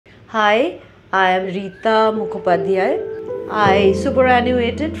Hi, I am Rita Mukhopadhyaya. I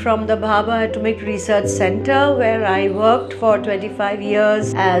superannuated from the Bhabha Atomic Research Center where I worked for 25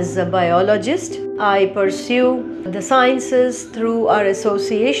 years as a biologist. I pursue the sciences through our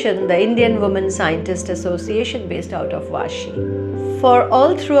association, the Indian Women Scientist Association based out of Vashi. For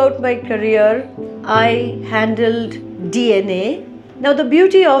all throughout my career, I handled DNA. Now the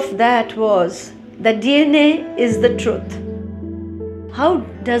beauty of that was that DNA is the truth. How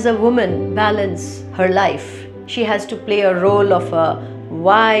does a woman balance her life? She has to play a role of a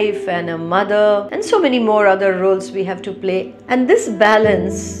wife and a mother and so many more other roles we have to play. And this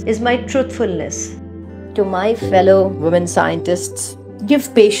balance is my truthfulness. To my fellow women scientists,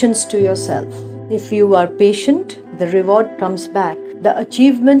 give patience to yourself. If you are patient, the reward comes back. The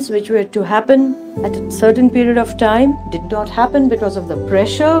achievements which were to happen at a certain period of time did not happen because of the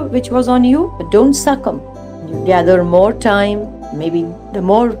pressure which was on you, but don't succumb. You gather more time. Maybe the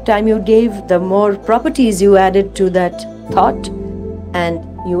more time you gave, the more properties you added to that thought, and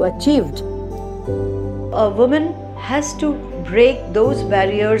you achieved. A woman has to break those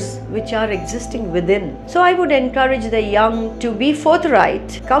barriers which are existing within. So I would encourage the young to be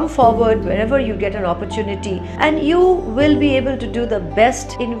forthright, come forward wherever you get an opportunity, and you will be able to do the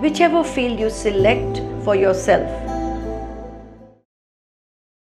best in whichever field you select for yourself.